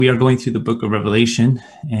We are going through the book of Revelation,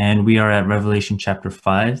 and we are at Revelation chapter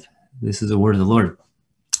 5. This is the word of the Lord.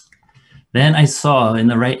 Then I saw in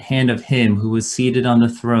the right hand of him who was seated on the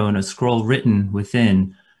throne a scroll written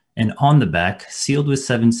within and on the back, sealed with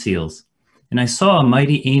 7 seals. And I saw a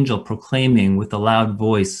mighty angel proclaiming with a loud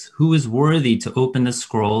voice, "Who is worthy to open the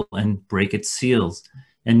scroll and break its seals?"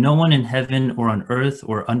 And no one in heaven or on earth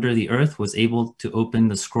or under the earth was able to open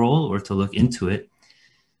the scroll or to look into it.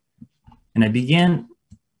 And I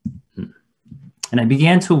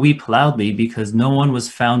began to weep loudly because no one was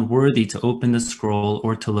found worthy to open the scroll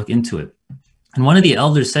or to look into it. And one of the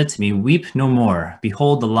elders said to me, "Weep no more.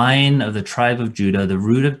 Behold, the Lion of the tribe of Judah, the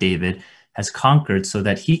Root of David, has conquered so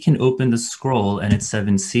that he can open the scroll and its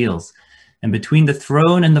 7 seals." And between the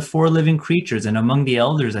throne and the 4 living creatures and among the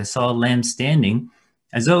elders, I saw a lamb standing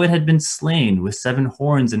as though it had been slain, with 7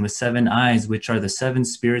 horns and with 7 eyes, which are the 7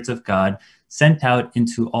 spirits of God sent out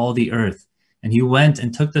into all the earth. And he went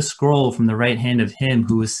and took the scroll from the right hand of him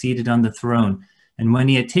who was seated on the throne. And when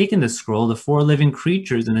he had taken the scroll, the 4 living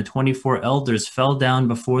creatures and the 24 elders fell down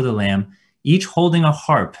before the Lamb, each holding a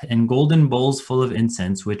harp and golden bowls full of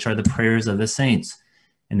incense, which are the prayers of the saints.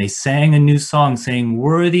 And they sang a new song, saying,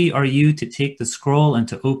 "Worthy are you to take the scroll and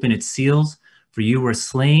to open its seals, for you were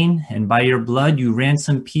slain, and by your blood you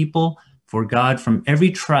ransomed people for God from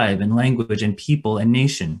every tribe and language and people and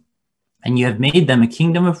nation. And you have made them a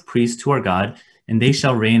kingdom of priests to our God, and they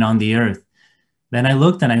shall reign on the earth." Then I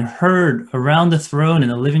looked and I heard around the throne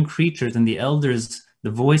and the living creatures and the elders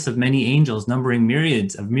the voice of many angels, numbering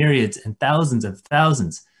myriads of myriads and thousands of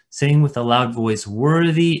thousands, saying with a loud voice,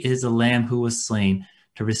 "Worthy is the Lamb who was slain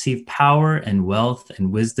to receive power and wealth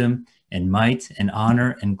and wisdom and might and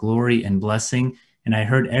honor and glory and blessing." And I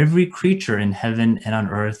heard every creature in heaven and on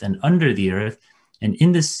earth and under the earth and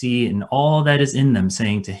in the sea and all that is in them,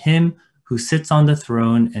 saying, "To him who sits on the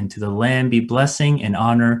throne and to the Lamb be blessing and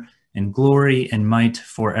honor and glory and might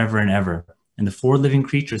forever and ever." And the 4 living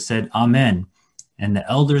creatures said, "Amen." And the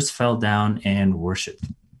elders fell down and worshiped.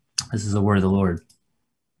 This is the word of the Lord.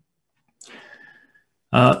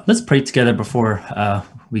 Let's pray together before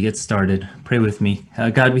we get started. Pray with me.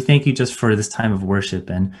 God, we thank you just for this time of worship,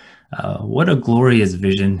 and what a glorious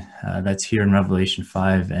vision that's here in Revelation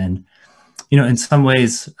 5. And, you know, in some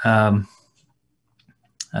ways,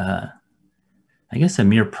 I guess a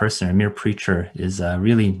mere person, a mere preacher is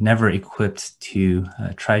really never equipped to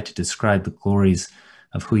try to describe the glories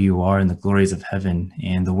of who you are and the glories of heaven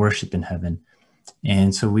and the worship in heaven.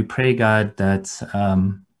 And so we pray, God, that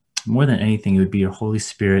more than anything, it would be your Holy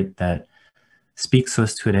Spirit that speaks to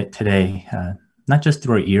us today, not just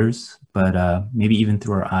through our ears, but maybe even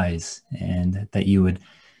through our eyes, and that you would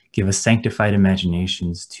give us sanctified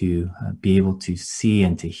imaginations to be able to see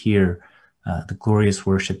and to hear the glorious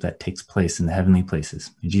worship that takes place in the heavenly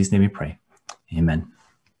places. In Jesus' name we pray. Amen.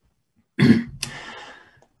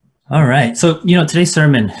 All right. So, you know, today's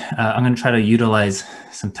sermon, I'm going to try to utilize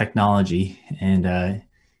some technology and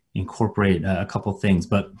incorporate a couple things.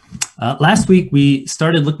 But last week, we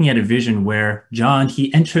started looking at a vision where John,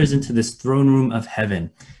 he enters into this throne room of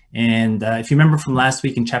heaven. And if you remember from last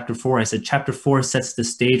week in chapter 4, I said chapter 4 sets the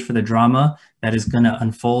stage for the drama that is going to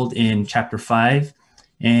unfold in chapter 5.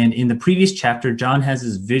 And in the previous chapter, John has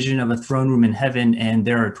this vision of a throne room in heaven, and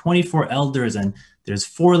there are 24 elders, and there's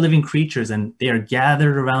 4 living creatures, and they are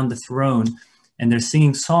gathered around the throne, and they're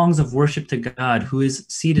singing songs of worship to God who is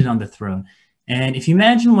seated on the throne. And if you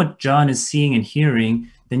imagine what John is seeing and hearing,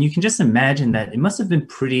 then you can just imagine that it must have been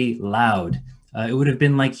pretty loud. It would have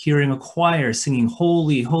been like hearing a choir singing,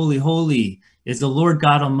 "Holy, holy, holy is the Lord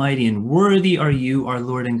God Almighty, and worthy are you, our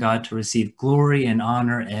Lord and God, to receive glory and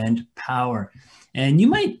honor and power." And you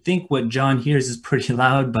might think what John hears is pretty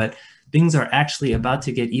loud, but things are actually about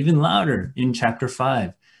to get even louder in chapter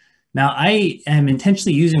 5. Now, I am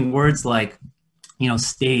intentionally using words like, you know,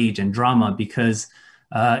 stage and drama because,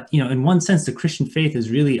 you know, in one sense, the Christian faith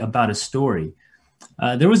is really about a story.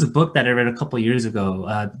 There was a book that I read a couple of years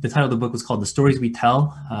ago. The title of the book was called The Stories We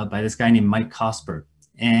Tell by this guy named Mike Cosper.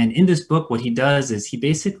 And in this book, what he does is he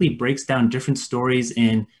basically breaks down different stories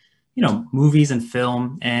in, you know, movies and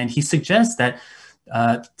film. And he suggests that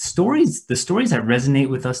the stories that resonate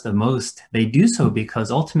with us the most, they do so because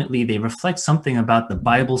ultimately they reflect something about the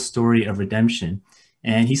Bible story of redemption.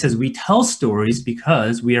 And he says, we tell stories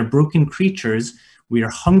because we are broken creatures. We are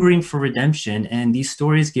hungering for redemption, and these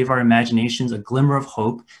stories give our imaginations a glimmer of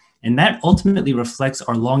hope, and that ultimately reflects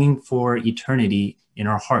our longing for eternity in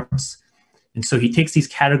our hearts. And so he takes these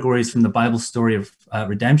categories from the Bible story of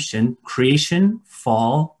redemption: creation,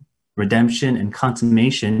 fall, redemption, and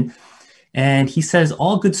consummation. And he says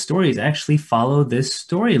all good stories actually follow this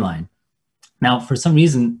storyline. Now, for some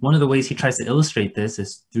reason, one of the ways he tries to illustrate this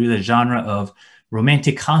is through the genre of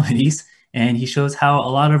romantic comedies, and he shows how a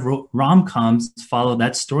lot of rom-coms follow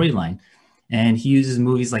that storyline. And he uses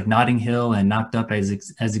movies like Notting Hill and Knocked Up as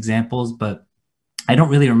examples, but I don't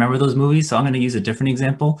really remember those movies, so I'm going to use a different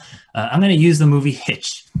example. I'm going to use the movie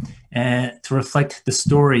Hitch to reflect the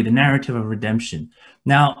story, the narrative of redemption.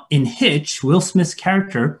 Now, in Hitch, Will Smith's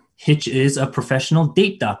character, Hitch, is a professional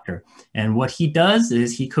date doctor. And what he does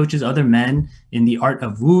is he coaches other men in the art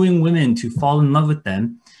of wooing women to fall in love with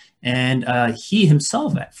them. And he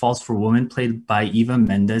himself falls for a woman played by Eva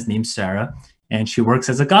Mendes named Sarah, and she works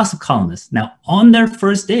as a gossip columnist. Now, on their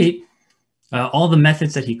first date, all the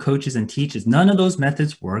methods that he coaches and teaches, none of those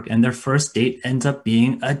methods work, and their first date ends up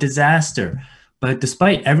being a disaster. But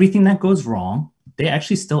despite everything that goes wrong, they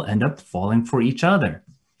actually still end up falling for each other.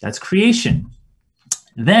 That's creation.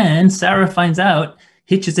 Then Sarah finds out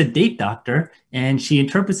Hitch is a date doctor, and she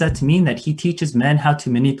interprets that to mean that he teaches men how to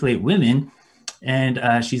manipulate women,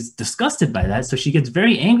 and she's disgusted by that. So she gets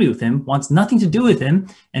very angry with him, wants nothing to do with him,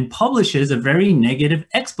 and publishes a very negative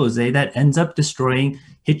expose that ends up destroying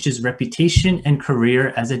Hitch's reputation and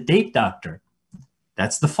career as a date doctor.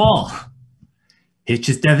 That's the fall. Hitch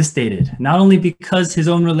is devastated, not only because his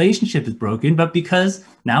own relationship is broken, but because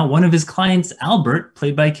now one of his clients, Albert,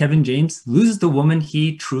 played by Kevin James, loses the woman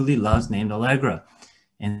he truly loves named Allegra.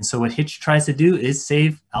 And so what Hitch tries to do is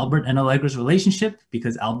save Albert and Allegra's relationship,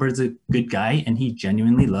 because Albert's a good guy and he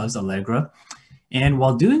genuinely loves Allegra. And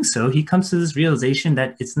while doing so, he comes to this realization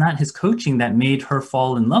that it's not his coaching that made her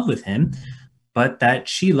fall in love with him, but that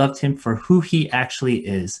she loved him for who he actually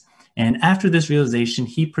is. And after this realization,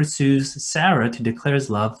 he pursues Sarah to declare his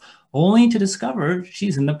love, only to discover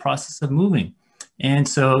she's in the process of moving. And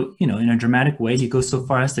so, in a dramatic way, he goes so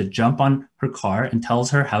far as to jump on her car and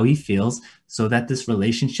tells her how he feels so that this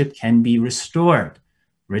relationship can be restored.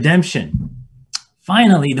 Redemption.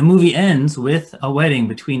 Finally, the movie ends with a wedding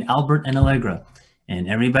between Albert and Allegra. And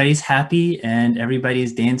everybody's happy and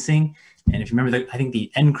everybody's dancing. And if you remember, I think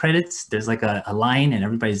the end credits, there's like a line and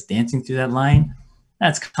everybody's dancing through that line.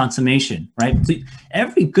 That's consummation, right? So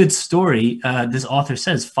every good story, this author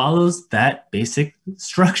says, follows that basic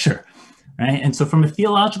structure, right? And so from a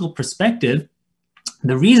theological perspective,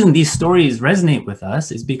 the reason these stories resonate with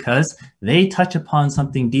us is because they touch upon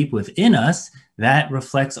something deep within us that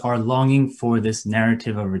reflects our longing for this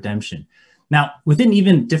narrative of redemption. Now, within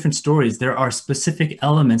even different stories, there are specific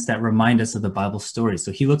elements that remind us of the Bible story.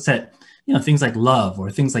 So he looks at things like love, or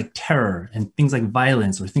things like terror, and things like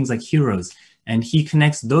violence, or things like heroes. And he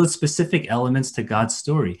connects those specific elements to God's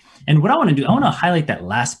story. And what I want to do, I want to highlight that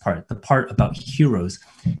last part, the part about heroes.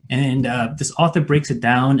 And this author breaks it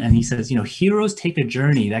down, and he says, heroes take a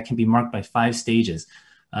journey that can be marked by 5 stages.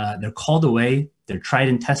 They're called away, they're tried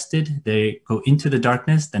and tested, they go into the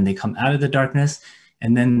darkness, then they come out of the darkness,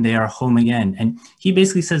 and then they are home again. And he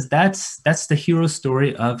basically says that's the hero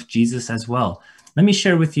story of Jesus as well. Let me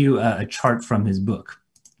share with you a chart from his book,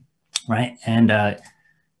 right? And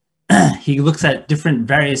he looks at different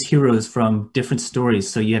various heroes from different stories.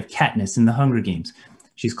 So you have Katniss in the Hunger Games.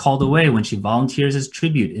 She's called away when she volunteers as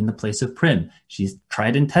tribute in the place of Prim. She's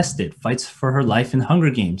tried and tested, fights for her life in the Hunger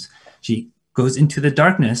Games. She goes into the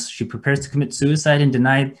darkness. She prepares to commit suicide and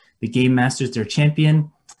deny the Game Masters their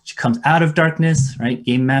champion. She comes out of darkness, right?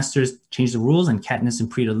 Game Masters change the rules and Katniss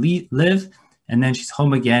and Prita live. And then she's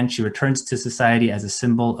home again. She returns to society as a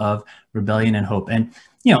symbol of rebellion and hope. And,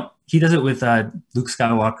 he does it with Luke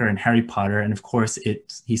Skywalker and Harry Potter. And of course,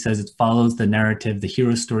 he says it follows the narrative, the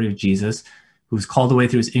hero story of Jesus, who's called away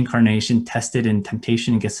through his incarnation, tested in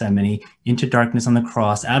temptation in Gethsemane, into darkness on the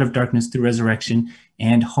cross, out of darkness through resurrection,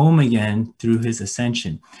 and home again through his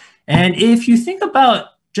ascension. And if you think about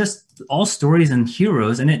just all stories and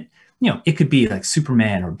heroes, and it could be like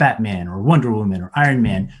Superman or Batman or Wonder Woman or Iron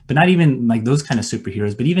Man, but not even like those kind of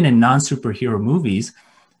superheroes, but even in non-superhero movies,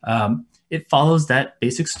 it follows that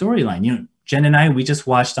basic storyline. Jen and I, we just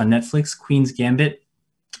watched on Netflix, Queen's Gambit.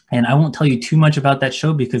 And I won't tell you too much about that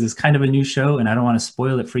show because it's kind of a new show and I don't want to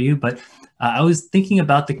spoil it for you. But I was thinking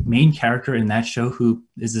about the main character in that show, who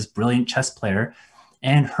is this brilliant chess player.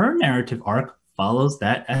 And her narrative arc follows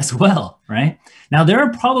that as well, right? Now, there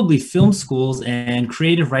are probably film schools and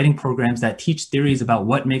creative writing programs that teach theories about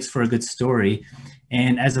what makes for a good story.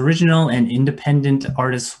 And as original and independent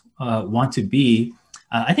artists want to be,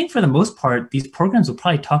 I think for the most part, these programs will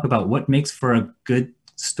probably talk about what makes for a good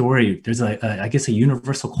story. There's I guess a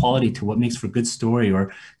universal quality to what makes for a good story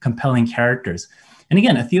or compelling characters. And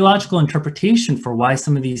again, a theological interpretation for why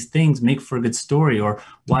some of these things make for a good story, or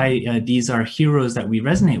why these are heroes that we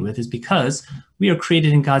resonate with, is because we are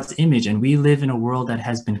created in God's image and we live in a world that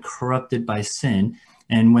has been corrupted by sin.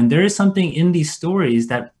 And when there is something in these stories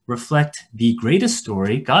that reflect the greatest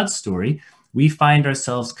story, God's story, we find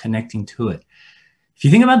ourselves connecting to it. If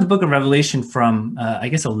you think about the book of Revelation from, I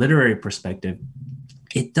guess, a literary perspective,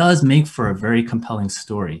 it does make for a very compelling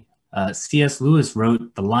story. C.S. Lewis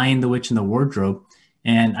wrote The Lion, the Witch, and the Wardrobe.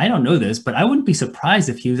 And I don't know this, but I wouldn't be surprised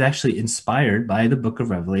if he was actually inspired by the book of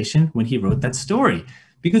Revelation when he wrote that story.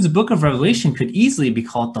 Because the book of Revelation could easily be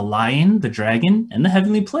called the lion, the dragon, and the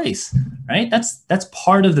heavenly place, right? That's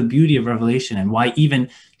part of the beauty of Revelation and why even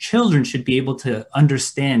children should be able to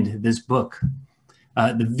understand this book.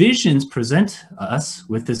 The visions present us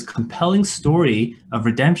with this compelling story of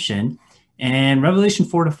redemption, and Revelation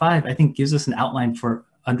 4-5, I think, gives us an outline for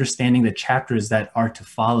understanding the chapters that are to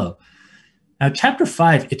follow. Now, chapter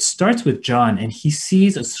 5, it starts with John, and he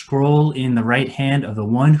sees a scroll in the right hand of the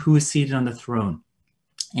one who is seated on the throne.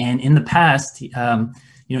 And in the past,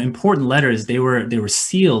 important letters, they were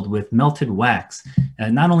sealed with melted wax,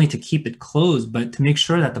 not only to keep it closed, but to make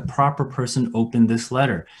sure that the proper person opened this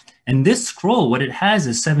letter. And this scroll, what it has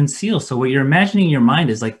is 7 seals. So what you're imagining in your mind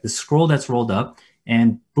is like the scroll that's rolled up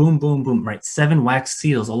and boom, boom, boom, right? 7 wax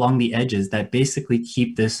seals along the edges that basically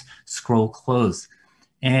keep this scroll closed.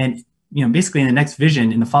 And basically in the next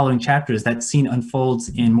vision, in the following chapters, that scene unfolds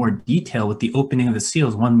in more detail with the opening of the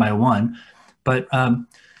seals one by one. But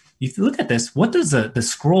if you look at this, what does the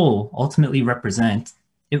scroll ultimately represent?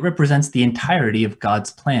 It represents the entirety of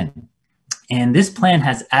God's plan. And this plan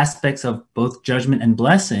has aspects of both judgment and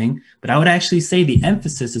blessing, but I would actually say the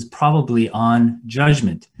emphasis is probably on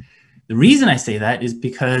judgment. The reason I say that is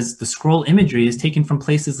because the scroll imagery is taken from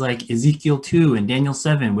places like Ezekiel 2 and Daniel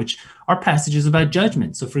 7, which are passages about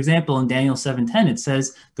judgment. So for example, in Daniel 7:10, it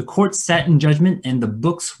says, the court sat in judgment and the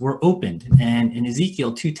books were opened. And in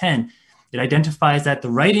Ezekiel 2:10, it identifies that the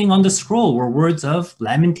writing on the scroll were words of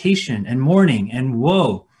lamentation and mourning and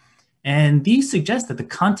woe. And these suggest that the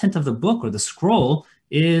content of the book or the scroll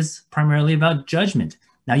is primarily about judgment.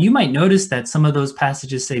 Now, you might notice that some of those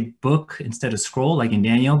passages say book instead of scroll, like in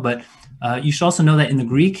Daniel, but you should also know that in the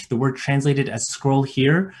Greek, the word translated as scroll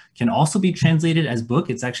here can also be translated as book.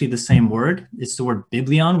 It's actually the same word. It's the word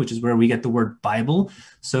biblion, which is where we get the word Bible.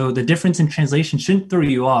 So the difference in translation shouldn't throw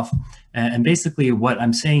you off. And basically what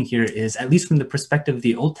I'm saying here is, at least from the perspective of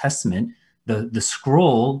the Old Testament, the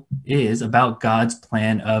scroll is about God's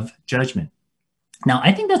plan of judgment. Now,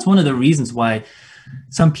 I think that's one of the reasons why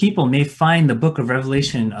some people may find the book of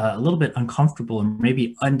Revelation a little bit uncomfortable and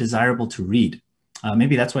maybe undesirable to read.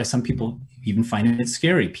 Maybe that's why some people even find it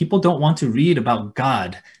scary. People don't want to read about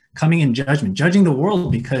God coming in judgment, judging the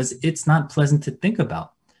world, because it's not pleasant to think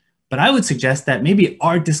about. But I would suggest that maybe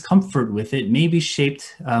our discomfort with it may be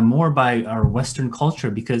shaped more by our Western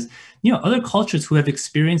culture, because other cultures who have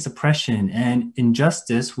experienced oppression and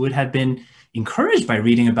injustice would have been encouraged by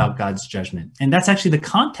reading about God's judgment. And that's actually the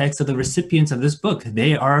context of the recipients of this book.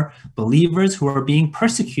 They are believers who are being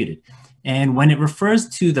persecuted. And when it refers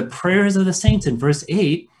to the prayers of the saints in verse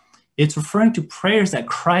 8, it's referring to prayers that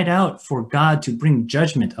cried out for God to bring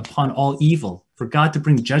judgment upon all evil, for God to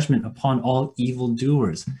bring judgment upon all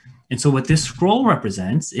evildoers. And so what this scroll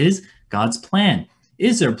represents is God's plan.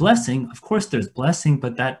 Is there blessing? Of course there's blessing,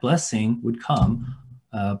 but that blessing would come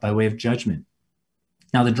by way of judgment.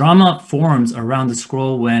 Now the drama forms around the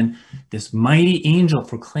scroll when this mighty angel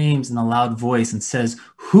proclaims in a loud voice and says,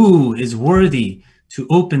 "Who is worthy to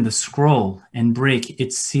open the scroll and break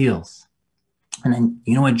its seals?" And then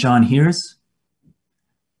you know what John hears?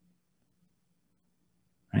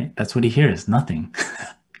 Right? That's what he hears, nothing.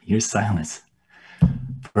 He hears silence.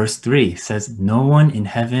 Verse 3 says, "No one in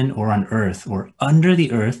heaven or on earth or under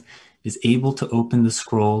the earth is able to open the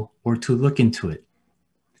scroll or to look into it."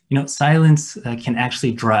 Silence can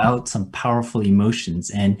actually draw out some powerful emotions.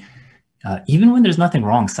 And even when there's nothing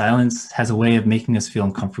wrong, silence has a way of making us feel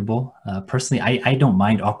uncomfortable. Personally, I don't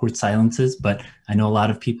mind awkward silences, but I know a lot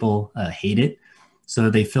of people hate it. So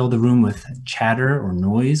they fill the room with chatter or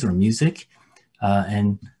noise or music.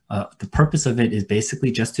 And the purpose of it is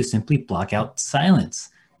basically just to simply block out silence.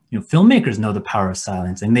 Filmmakers know the power of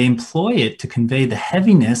silence, and they employ it to convey the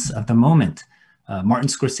heaviness of the moment. Martin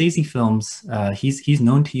Scorsese films, he's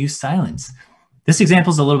known to use silence. This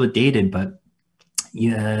example is a little bit dated, but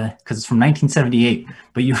because it's from 1978.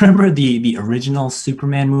 But you remember the original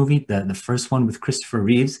Superman movie, the first one with Christopher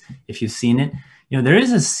Reeves, if you've seen it? There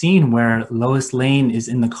is a scene where Lois Lane is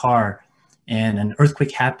in the car and an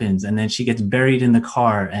earthquake happens, and then she gets buried in the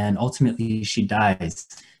car, and ultimately she dies.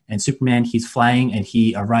 And Superman, he's flying and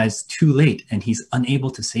he arrives too late and he's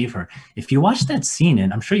unable to save her. If you watch that scene,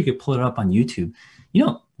 and I'm sure you could pull it up on YouTube,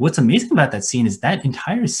 what's amazing about that scene is that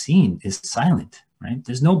entire scene is silent, right?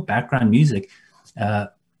 There's no background music.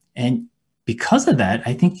 And because of that,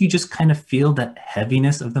 I think you just kind of feel that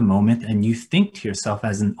heaviness of the moment, and you think to yourself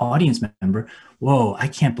as an audience member, whoa, I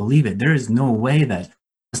can't believe it. There is no way that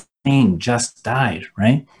Cain just died,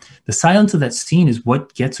 right? The silence of that scene is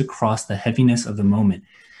what gets across the heaviness of the moment.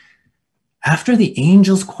 After the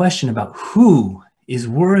angel's question about who is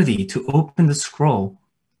worthy to open the scroll,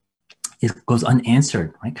 it goes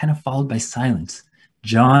unanswered, right? Kind of followed by silence.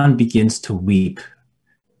 John begins to weep.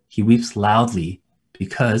 He weeps loudly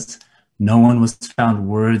because no one was found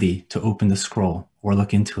worthy to open the scroll or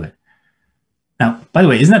look into it. Now, by the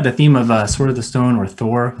way, isn't that the theme of Sword of the Stone or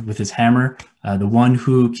Thor with his hammer? The one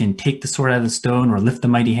who can take the sword out of the stone or lift the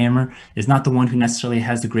mighty hammer is not the one who necessarily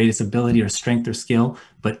has the greatest ability or strength or skill,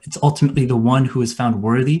 but it's ultimately the one who is found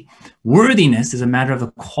worthy. Worthiness is a matter of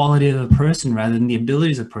the quality of a person rather than the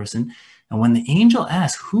abilities of a person. And when the angel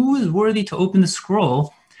asks, who is worthy to open the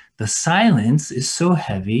scroll, the silence is so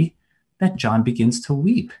heavy that John begins to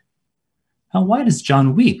weep. Now, why does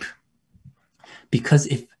John weep? Because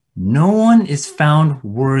if no one is found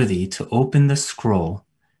worthy to open the scroll,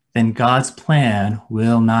 then God's plan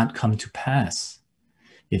will not come to pass.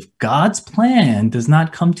 If God's plan does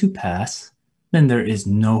not come to pass, then there is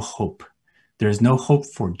no hope. There is no hope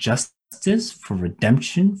for justice, for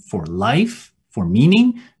redemption, for life, for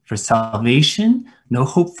meaning, for salvation, no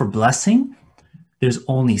hope for blessing. There's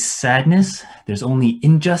only sadness, there's only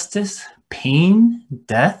injustice, pain,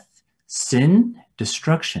 death, sin,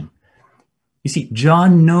 destruction. You see,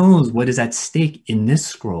 John knows what is at stake in this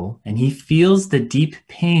scroll, and he feels the deep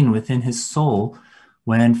pain within his soul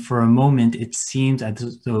when for a moment it seems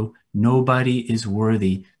as though nobody is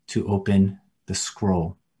worthy to open the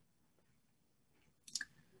scroll.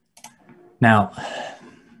 Now,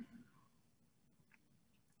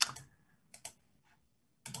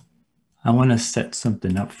 I want to set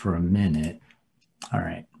something up for a minute. All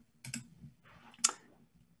right.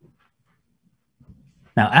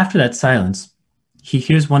 Now, after that silence, he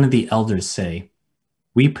hears one of the elders say,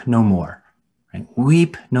 "Weep no more," right?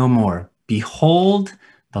 "Weep no more. Behold,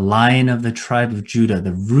 the Lion of the tribe of Judah,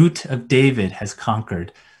 the Root of David, has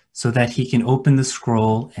conquered, so that he can open the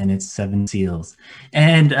scroll and its 7 seals."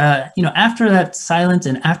 And, after that silence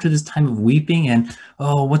and after this time of weeping and,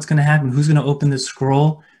 oh, what's going to happen? Who's going to open the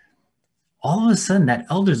scroll? All of a sudden, that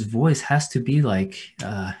elder's voice has to be like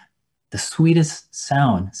the sweetest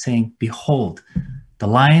sound saying, "Behold, the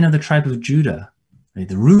Lion of the tribe of Judah, right,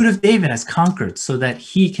 the Root of David has conquered so that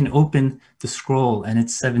he can open the scroll and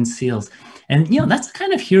its 7 seals." And, that's the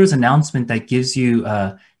kind of hero's announcement that gives you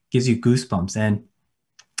goosebumps. And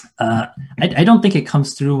I don't think it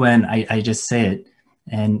comes through when I just say it.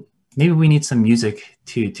 And maybe we need some music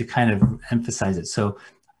to kind of emphasize it. So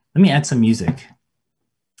let me add some music.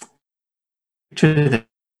 Picture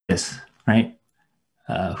this, right?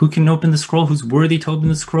 Who can open the scroll? Who's worthy to open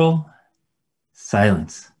the scroll?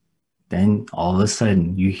 Silence. Then all of a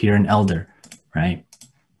sudden you hear an elder, right?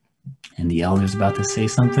 And the elder's about to say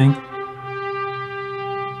something.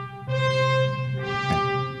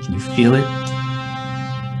 Can you feel it?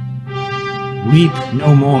 "Weep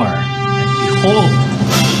no more. And behold,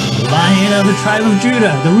 the Lion of the tribe of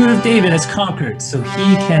Judah, the Root of David, has conquered, so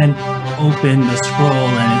he can open the scroll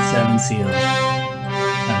and its 7 seals."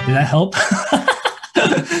 Did that help?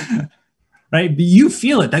 Right? But you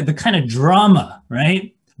feel it, the kind of drama,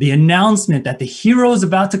 right? The announcement that the hero is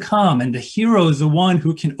about to come and the hero is the one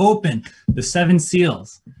who can open the 7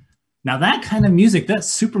 seals. Now that kind of music, that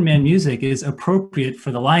Superman music, is appropriate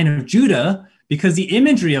for the Lion of Judah because the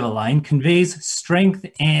imagery of a lion conveys strength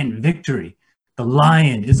and victory. The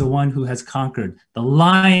lion is the one who has conquered. The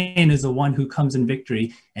lion is the one who comes in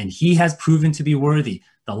victory, and he has proven to be worthy.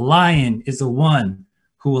 The lion is the one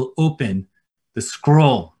who will open the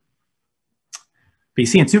scroll. But you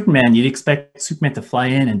see, in Superman, you'd expect Superman to fly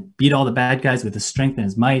in and beat all the bad guys with his strength and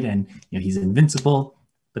his might, and he's invincible.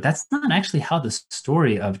 But that's not actually how the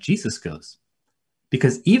story of Jesus goes.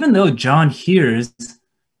 Because even though John hears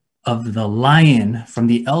of the lion from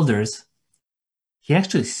the elders, he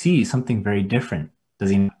actually sees something very different,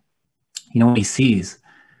 does he? You know what he sees?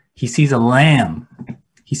 He sees a lamb.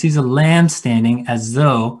 He sees a lamb standing as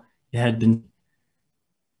though it had been,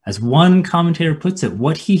 as one commentator puts it,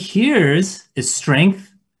 what he hears is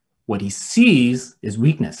strength. What he sees is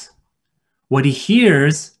weakness. What he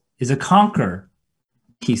hears is a conqueror.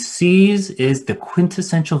 He sees is the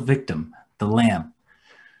quintessential victim, the lamb.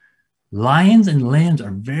 Lions and lambs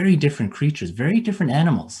are very different creatures, very different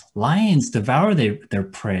animals. Lions devour their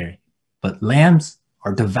prey, but lambs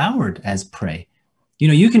are devoured as prey.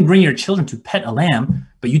 You can bring your children to pet a lamb,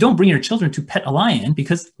 but you don't bring your children to pet a lion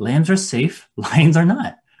because lambs are safe, lions are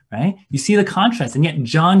not, right? You see the contrast, and yet what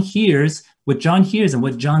John hears and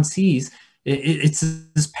what John sees It's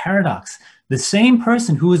this paradox. The same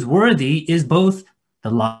person who is worthy is both the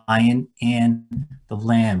lion and the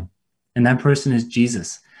lamb. And that person is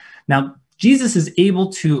Jesus. Now, Jesus is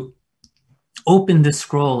able to open the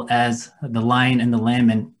scroll as the lion and the lamb.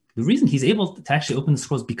 And the reason he's able to actually open the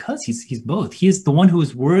scroll is because he's both. He is the one who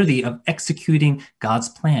is worthy of executing God's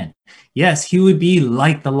plan. Yes, he would be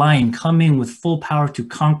like the lion, coming with full power to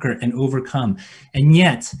conquer and overcome. And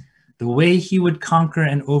yet, the way he would conquer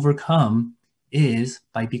and overcome is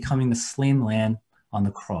by becoming the slain lamb on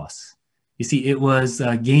the cross. You see, it was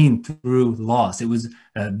gain through loss. It was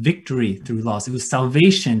victory through loss. It was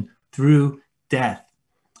salvation through death.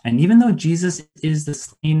 And even though Jesus is the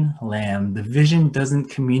slain lamb, the vision doesn't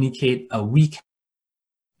communicate a weak.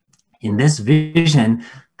 In this vision,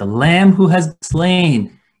 the lamb who has been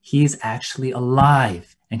slain, he is actually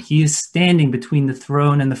alive. And he is standing between the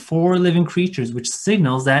throne and the four living creatures, which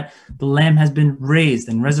signals that the lamb has been raised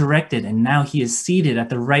and resurrected, and now he is seated at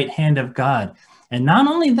the right hand of God. And not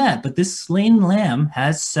only that, but this slain lamb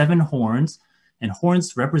has 7 horns, and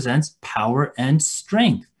horns represents power and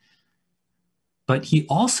strength. But he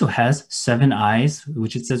also has 7 eyes,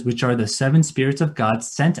 which it says, which are the 7 spirits of God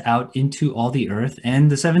sent out into all the earth. And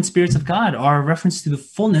the 7 spirits of God are a reference to the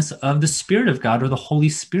fullness of the Spirit of God, or the Holy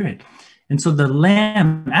Spirit. And so the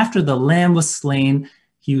lamb, after the lamb was slain,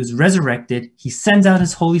 he was resurrected. He sends out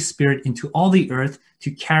his Holy Spirit into all the earth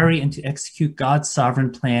to carry and to execute God's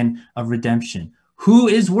sovereign plan of redemption. Who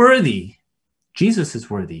is worthy? Jesus is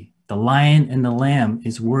worthy. The lion and the lamb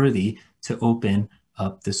is worthy to open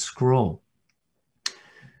up the scroll.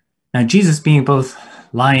 Now, Jesus being both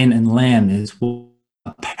lion and lamb is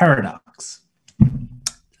a paradox.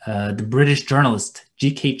 The British journalist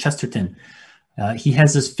G.K. Chesterton, he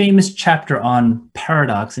has this famous chapter on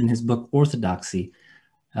paradox in his book Orthodoxy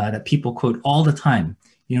that people quote all the time.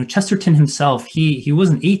 You know, Chesterton himself, he was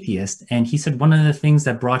an atheist, and he said one of the things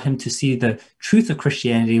that brought him to see the truth of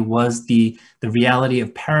Christianity was the reality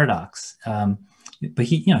of paradox. But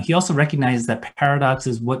he also recognized that paradox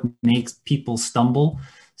is what makes people stumble.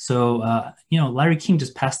 So, Larry King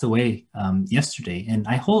just passed away yesterday, and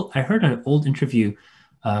I heard an old interview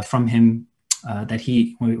from him that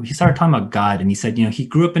he started talking about God, and he said, he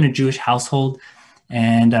grew up in a Jewish household,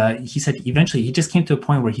 and he said eventually he just came to a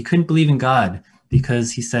point where he couldn't believe in God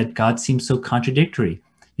because he said God seems so contradictory.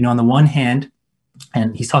 On the one hand,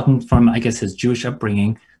 and he's talking from, I guess, his Jewish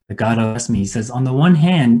upbringing, the God of me, he says, on the one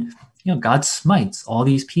hand, God smites all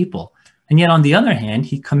these people, and yet on the other hand,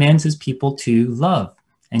 he commands his people to love.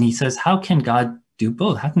 And he says, how can God do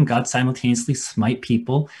both? How can God simultaneously smite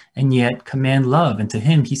people and yet command love? And to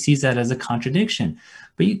him, he sees that as a contradiction.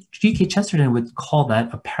 But G.K. Chesterton would call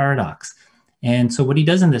that a paradox. And so what he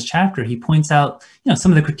does in this chapter, he points out,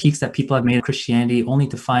 some of the critiques that people have made of Christianity, only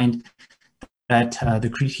to find that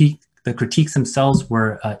the critiques themselves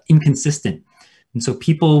were inconsistent. And so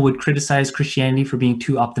people would criticize Christianity for being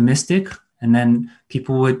too optimistic, and then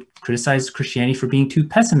people would criticize Christianity for being too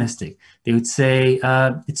pessimistic. They would say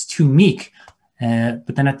it's too meek,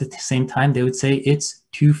 but then at the same time, they would say it's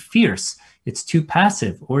too fierce, it's too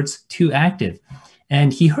passive, or it's too active.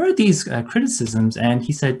 And he heard these criticisms, and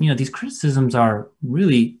he said, these criticisms are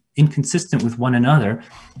really inconsistent with one another.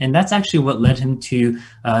 And that's actually what led him to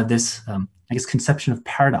this, conception of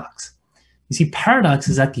paradox. You see, paradox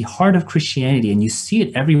is at the heart of Christianity, and you see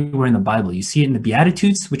it everywhere in the Bible. You see it in the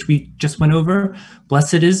Beatitudes, which we just went over.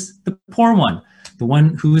 Blessed is the poor one. The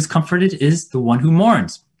one who is comforted is the one who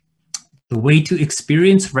mourns. The way to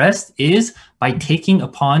experience rest is by taking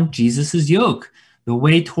upon Jesus's yoke. The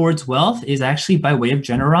way towards wealth is actually by way of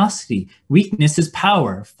generosity. Weakness is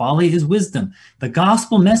power. Folly is wisdom. The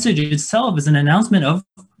gospel message itself is an announcement of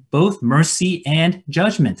both mercy and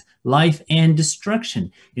judgment, life and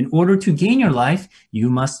destruction. In order to gain your life, you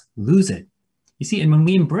must lose it. You see, and when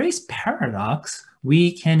we embrace paradox,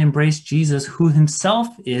 we can embrace Jesus, who himself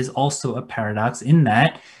is also a paradox in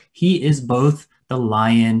that he is both the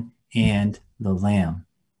lion and the lamb.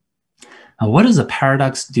 Now, what does a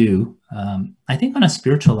paradox do? I think on a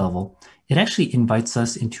spiritual level, it actually invites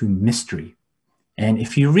us into mystery. And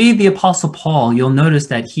if you read the Apostle Paul, you'll notice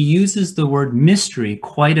that he uses the word mystery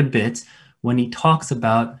quite a bit when he talks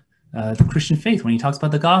about the Christian faith, when he talks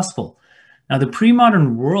about the gospel. Now, the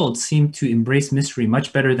pre-modern world seemed to embrace mystery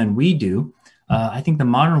much better than we do. I think the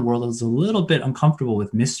modern world is a little bit uncomfortable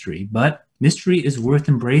with mystery, but mystery is worth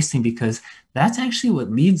embracing because that's actually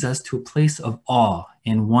what leads us to a place of awe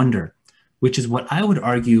and wonder, which is what I would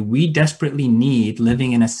argue we desperately need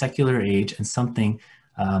living in a secular age and something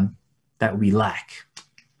that we lack.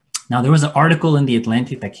 Now, there was an article in The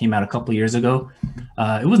Atlantic that came out a couple of years ago.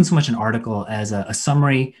 It wasn't so much an article as a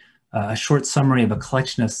summary a short summary of a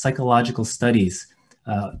collection of psychological studies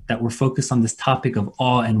that were focused on this topic of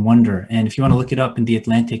awe and wonder. And if you want to look it up in The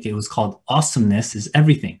Atlantic, it was called Awesomeness is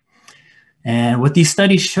Everything. And what these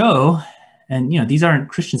studies show, and these aren't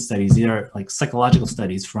Christian studies, these are like psychological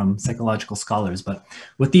studies from psychological scholars, but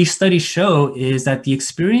what these studies show is that the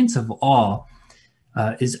experience of awe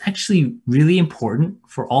is actually really important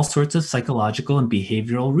for all sorts of psychological and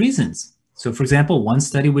behavioral reasons. So for example, one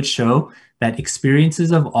study would show that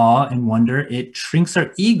experiences of awe and wonder, it shrinks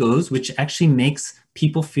our egos, which actually makes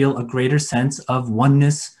people feel a greater sense of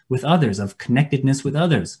oneness with others, of connectedness with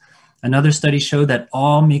others. Another study showed that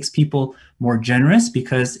awe makes people more generous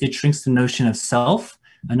because it shrinks the notion of self.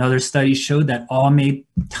 Another study showed that awe made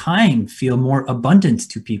time feel more abundant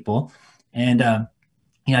to people. And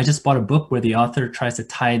I just bought a book where the author tries to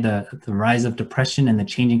tie the rise of depression and the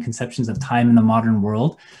changing conceptions of time in the modern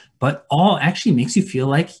world. But awe actually makes you feel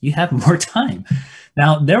like you have more time.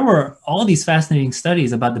 Now, there were all these fascinating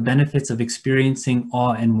studies about the benefits of experiencing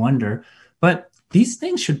awe and wonder, but these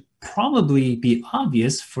things should probably be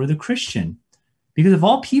obvious for the Christian. Because of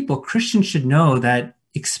all people, Christians should know that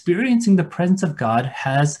experiencing the presence of God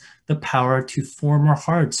has the power to form our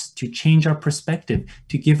hearts, to change our perspective,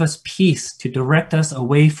 to give us peace, to direct us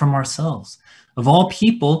away from ourselves. Of all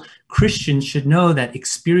people, Christians should know that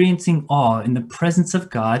experiencing awe in the presence of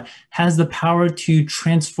God has the power to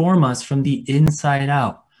transform us from the inside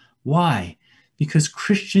out. Why? Because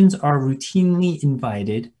Christians are routinely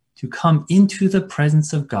invited to come into the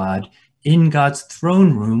presence of God in God's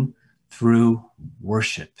throne room through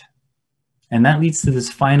worship. And that leads to this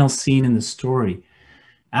final scene in the story.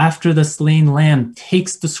 After the slain lamb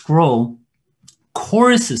takes the scroll,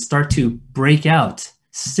 choruses start to break out.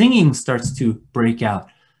 Singing starts to break out.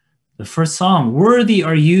 The first song, "Worthy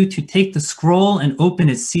are you to take the scroll and open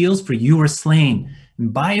its seals, for you were slain.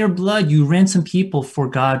 And by your blood you ransom people for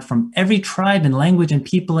God from every tribe and language and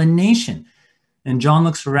people and nation." And John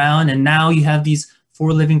looks around, and now you have these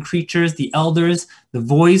four living creatures, the elders, the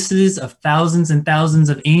voices of thousands and thousands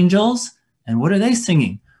of angels. And what are they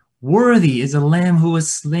singing? "Worthy is a lamb who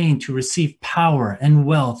was slain to receive power and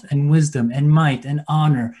wealth and wisdom and might and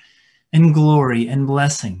honor and glory and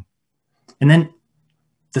blessing." And then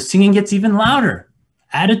the singing gets even louder.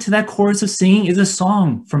 Added to that chorus of singing is a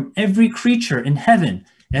song from every creature in heaven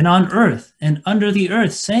and on earth and under the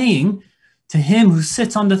earth, saying, "To him who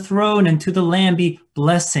sits on the throne and to the Lamb be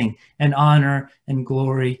blessing and honor and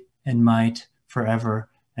glory and might forever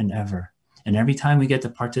and ever." And every time we get to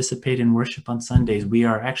participate in worship on Sundays, we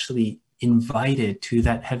are actually invited to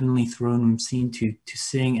that heavenly throne room scene to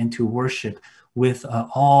sing and to worship with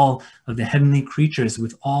all of the heavenly creatures,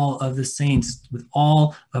 with all of the saints, with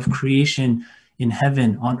all of creation in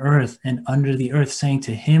heaven, on earth, and under the earth, saying,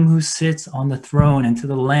 "To him who sits on the throne and to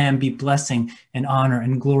the Lamb be blessing and honor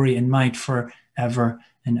and glory and might forever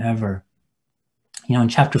and ever." In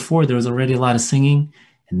chapter 4, there was already a lot of singing.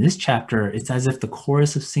 In this chapter, it's as if the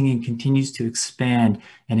chorus of singing continues to expand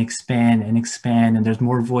and expand and expand, and there's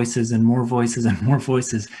more voices and more voices and more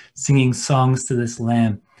voices singing songs to this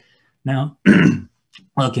Lamb. Now,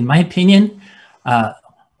 look, in my opinion,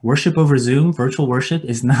 worship over Zoom, virtual worship,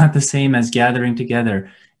 is not the same as gathering together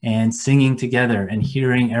and singing together and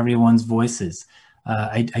hearing everyone's voices.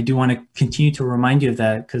 I do want to continue to remind you of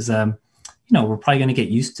that because we're probably going to get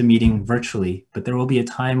used to meeting virtually, but there will be a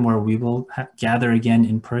time where we will gather again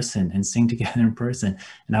in person and sing together in person.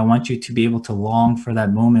 And I want you to be able to long for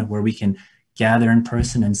that moment where we can gather in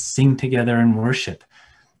person and sing together and worship.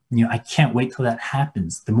 I can't wait till that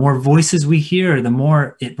happens. The more voices we hear, the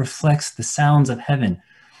more it reflects the sounds of heaven.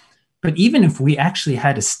 But even if we actually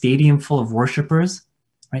had a stadium full of worshipers,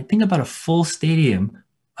 right? Think about a full stadium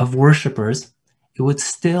of worshipers. It would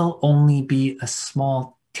still only be a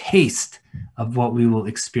small taste of what we will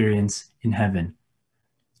experience in heaven.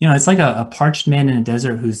 It's like a parched man in a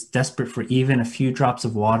desert who's desperate for even a few drops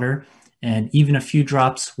of water, and even a few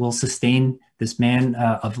drops will sustain this man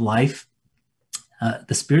of life.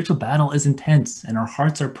 The spiritual battle is intense, and our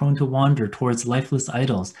hearts are prone to wander towards lifeless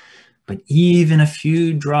idols. But even a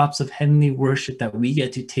few drops of heavenly worship that we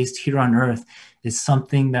get to taste here on earth is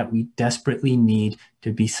something that we desperately need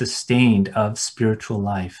to be sustained of spiritual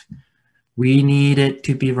life. We need it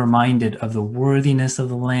to be reminded of the worthiness of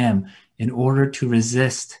the Lamb in order to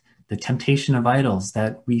resist the temptation of idols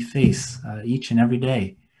that we face each and every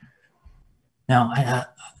day. Now,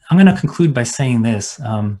 I'm going to conclude by saying this,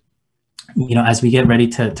 as we get ready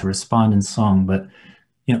to respond in song, but,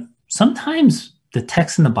 sometimes the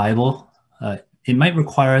text in the Bible, it might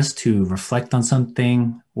require us to reflect on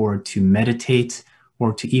something or to meditate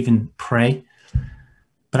or to even pray.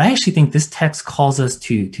 But I actually think this text calls us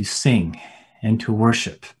to sing and to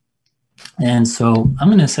worship. And so I'm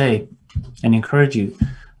going to say and encourage you,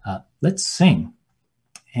 let's sing.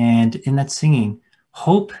 And in that singing,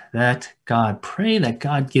 pray that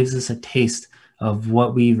God gives us a taste of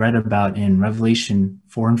what we read about in Revelation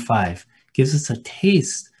 4 and 5, gives us a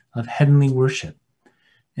taste of heavenly worship.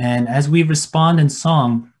 And as we respond in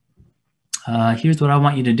song, here's what I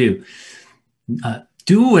want you to do.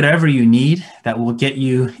 Do whatever you need that will get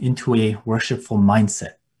you into a worshipful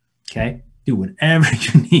mindset, okay? Do whatever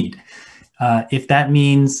you need. If that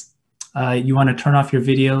means you want to turn off your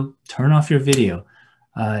video, turn off your video.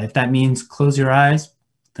 If that means close your eyes,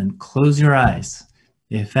 then close your eyes.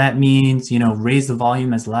 If that means, raise the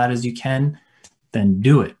volume as loud as you can, then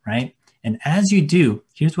do it, right? And as you do,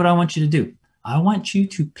 here's what I want you to do. I want you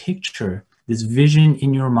to picture this vision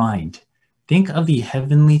in your mind. Think of the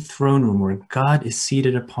heavenly throne room where God is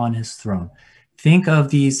seated upon his throne. Think of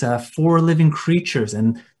these 4 living creatures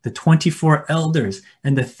and the 24 elders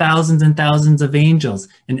and the thousands and thousands of angels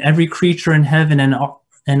and every creature in heaven and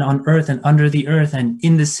on earth and under the earth and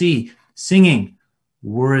in the sea, singing,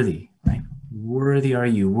 worthy, right? Worthy are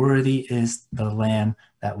you. Worthy is the Lamb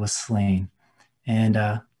that was slain. And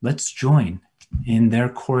let's join in their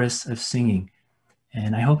chorus of singing.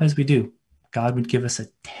 And I hope as we do, God would give us a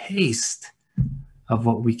taste of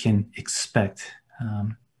what we can expect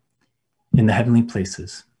in the heavenly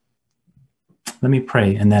places. Let me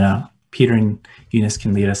pray, and then Peter and Eunice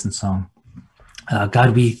can lead us in song.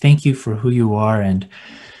 God, we thank you for who you are, and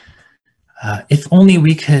if only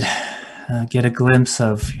we could get a glimpse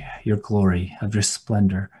of your glory, of your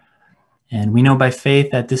splendor. And we know by faith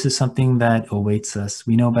that this is something that awaits us.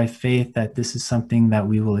 We know by faith that this is something that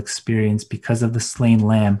we will experience because of the slain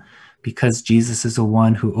Lamb, because Jesus is the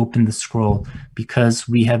one who opened the scroll, because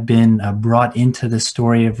we have been brought into the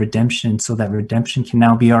story of redemption so that redemption can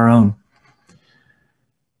now be our own.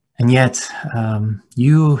 And yet,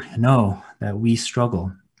 you know that we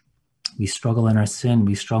struggle. We struggle in our sin.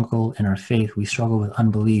 We struggle in our faith. We struggle with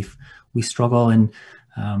unbelief. We struggle in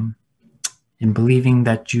believing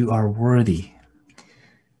that you are worthy.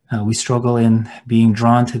 We struggle in being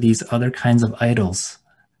drawn to these other kinds of idols.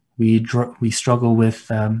 We struggle with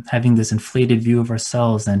having this inflated view of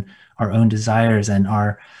ourselves and our own desires and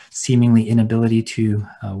our seemingly inability to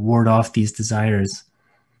ward off these desires.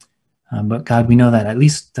 But God, we know that at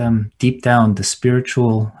least deep down, the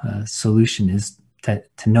spiritual solution is to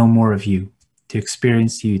know more of you, to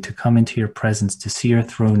experience you, to come into your presence, to see your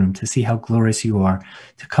throne room, to see how glorious you are,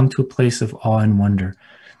 to come to a place of awe and wonder.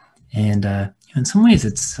 And in some ways,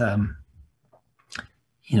 it's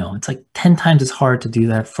it's like 10 times as hard to do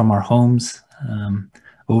that from our homes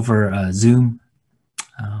over Zoom.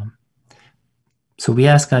 So we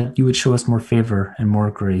ask God you would show us more favor and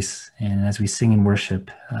more grace. And as we sing and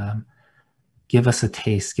worship, give us a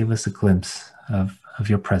taste, give us a glimpse of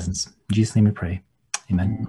your presence. In Jesus' name we pray. Amen.